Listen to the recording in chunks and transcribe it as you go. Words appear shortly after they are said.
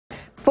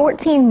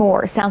14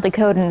 more South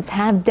Dakotans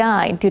have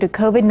died due to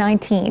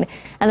COVID-19,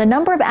 and the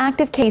number of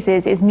active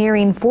cases is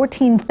nearing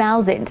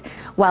 14,000.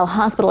 While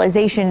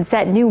hospitalizations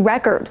set new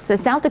records, the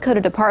South Dakota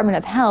Department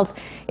of Health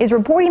is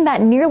reporting that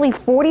nearly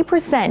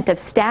 40% of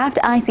staffed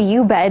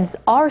ICU beds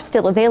are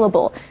still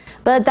available.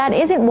 But that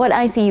isn't what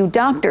ICU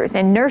doctors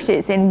and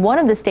nurses in one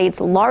of the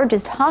state's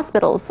largest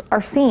hospitals are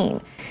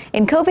seeing.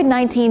 In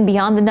COVID-19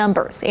 Beyond the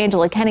Numbers,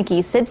 Angela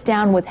Kennecke sits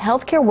down with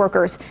healthcare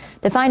workers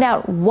to find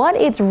out what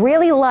it's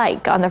really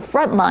like on the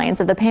front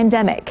lines of the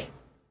pandemic.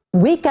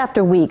 Week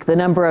after week, the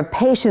number of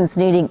patients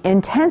needing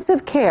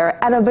intensive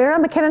care at Avera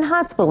McKinnon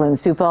Hospital in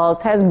Sioux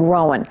Falls has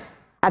grown.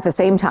 At the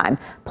same time,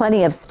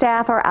 plenty of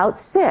staff are out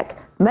sick,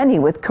 many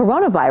with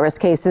coronavirus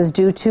cases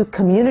due to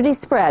community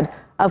spread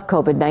of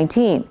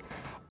COVID-19.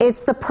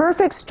 It's the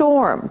perfect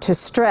storm to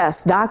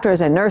stress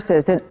doctors and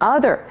nurses and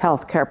other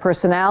healthcare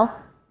personnel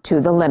to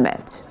the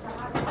limit.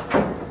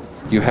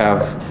 You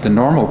have the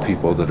normal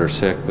people that are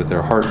sick with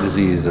their heart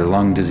disease, their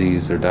lung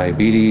disease, their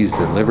diabetes,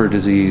 their liver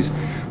disease,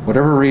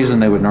 whatever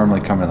reason they would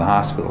normally come to the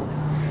hospital.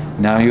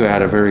 Now you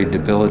add a very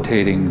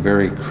debilitating,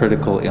 very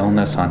critical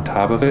illness on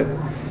top of it,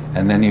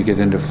 and then you get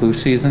into flu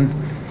season.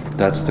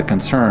 That's the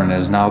concern,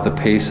 is now the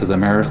pace of the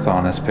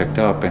marathon has picked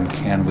up, and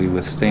can we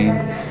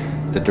withstand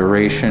the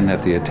duration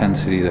at the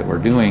intensity that we're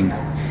doing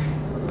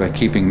by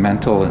keeping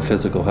mental and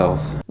physical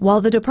health.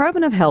 While the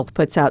Department of Health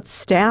puts out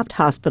staffed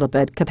hospital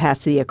bed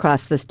capacity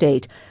across the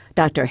state,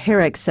 Dr.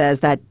 Herrick says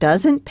that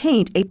doesn't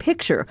paint a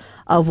picture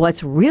of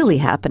what's really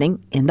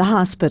happening in the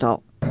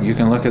hospital. You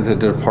can look at the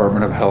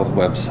Department of Health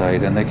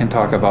website and they can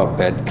talk about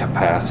bed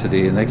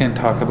capacity, and they can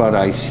talk about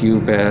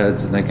ICU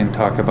beds, and they can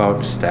talk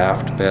about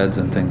staffed beds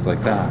and things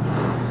like that.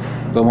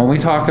 But when we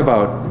talk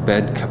about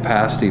bed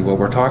capacity, what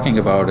we're talking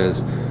about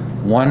is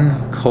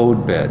one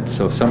code bed.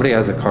 So if somebody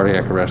has a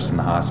cardiac arrest in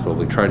the hospital,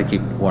 we try to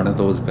keep one of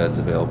those beds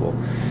available,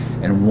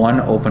 and one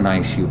open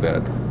ICU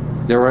bed.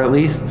 There were at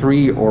least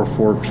 3 or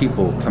 4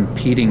 people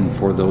competing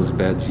for those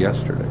beds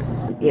yesterday.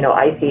 You know,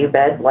 ICU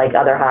beds, like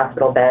other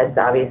hospital beds,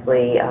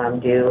 obviously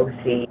do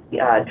see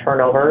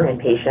turnover in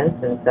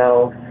patients, and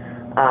so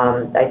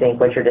I think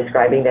what you're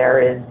describing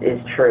there is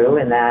true,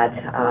 in that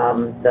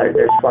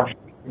there's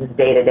fluctuations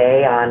day to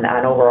day on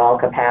overall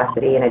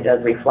capacity, and it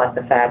does reflect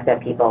the fact that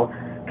people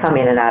come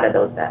in and out of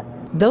those beds.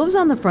 Those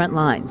on the front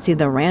line see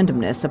the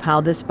randomness of how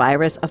this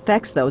virus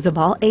affects those of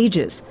all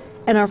ages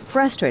and are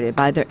frustrated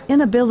by their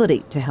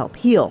inability to help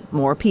heal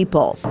more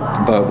people.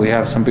 But we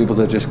have some people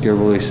that just get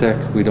really sick.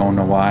 We don't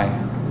know why.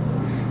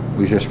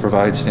 We just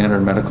provide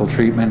standard medical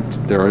treatment.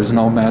 There is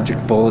no magic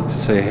bullet to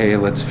say, hey,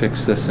 let's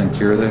fix this and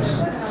cure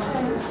this.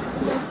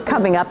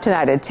 Coming up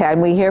tonight at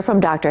 10, we hear from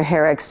Dr.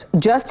 Herrick's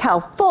just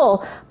how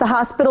full the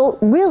hospital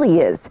really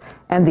is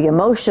and the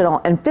emotional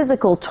and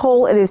physical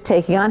toll it is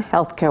taking on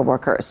healthcare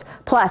workers.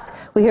 Plus,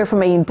 we hear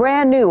from a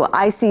brand new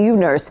ICU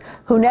nurse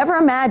who never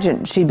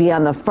imagined she'd be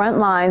on the front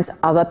lines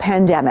of a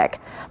pandemic.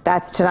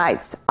 That's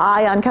tonight's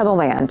Eye on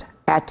Ketherland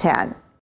at 10.